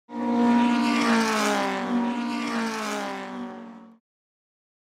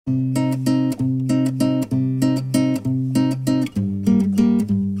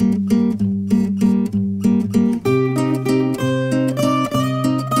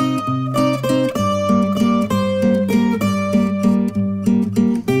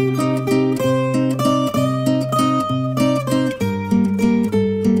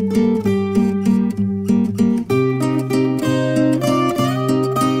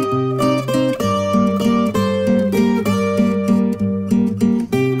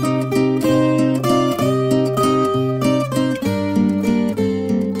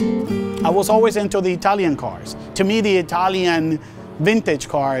always into the Italian cars. To me, the Italian vintage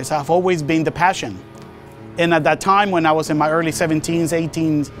cars have always been the passion. And at that time, when I was in my early 17s,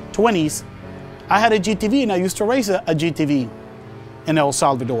 18s, 20s, I had a GTV and I used to race a GTV in El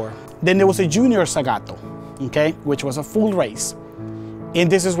Salvador. Then there was a junior Zagato, okay, which was a full race. And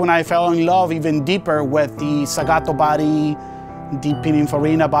this is when I fell in love even deeper with the Zagato body, the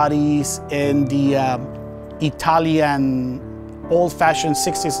Pininfarina bodies, and the Italian old-fashioned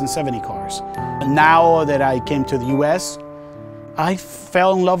 60s and 70s cars. And now that I came to the US, I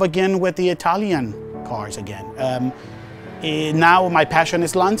fell in love again with the Italian cars again. Now my passion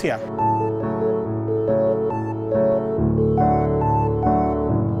is Lancia.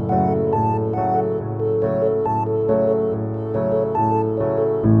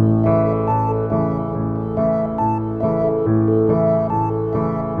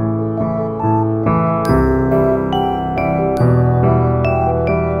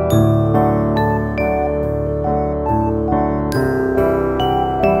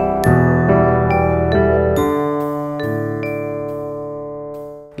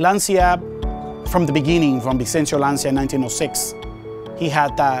 Lancia, from the beginning, from Vicencio Lancia in 1906, he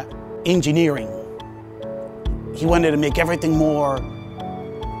had that engineering. He wanted to make everything more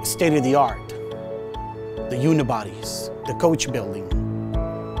state-of-the-art. The unibodies, the coach building.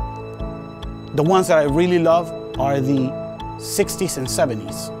 The ones that I really love are the 60s and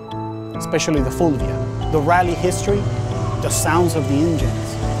 70s, especially the Fulvia. The rally history, the sounds of the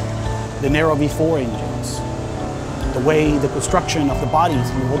engines, the narrow V4 engines. The way the construction of the bodies,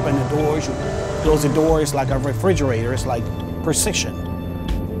 you open the doors, you close the doors like a refrigerator, it's like precision.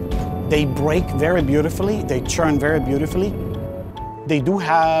 They brake very beautifully, they churn very beautifully. They do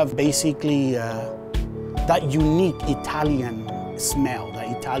have basically that unique Italian smell,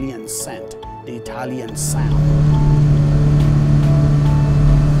 the Italian scent, the Italian sound.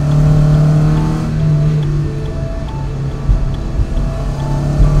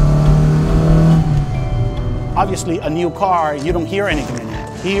 Obviously, a new car, you don't hear anything in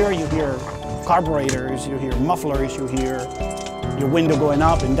it. Here, you hear carburetors, you hear mufflers, you hear your window going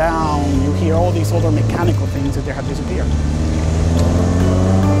up and down, you hear all these other mechanical things that they have disappeared.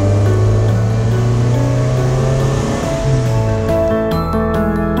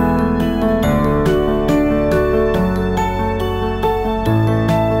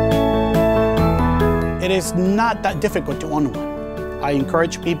 It is not that difficult to own one. I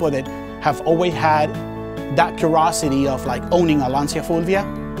encourage people that have always had that curiosity of like owning a Lancia Fulvia.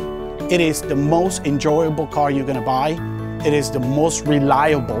 It is the most enjoyable car you're gonna buy. It is the most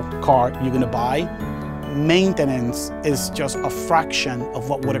reliable car you're gonna buy. Maintenance is just a fraction of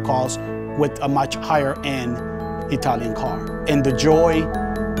what would it cost with a much higher end Italian car. And the joy,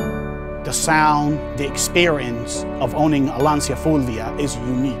 the sound, the experience of owning a Lancia Fulvia is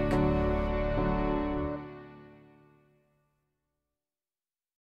unique.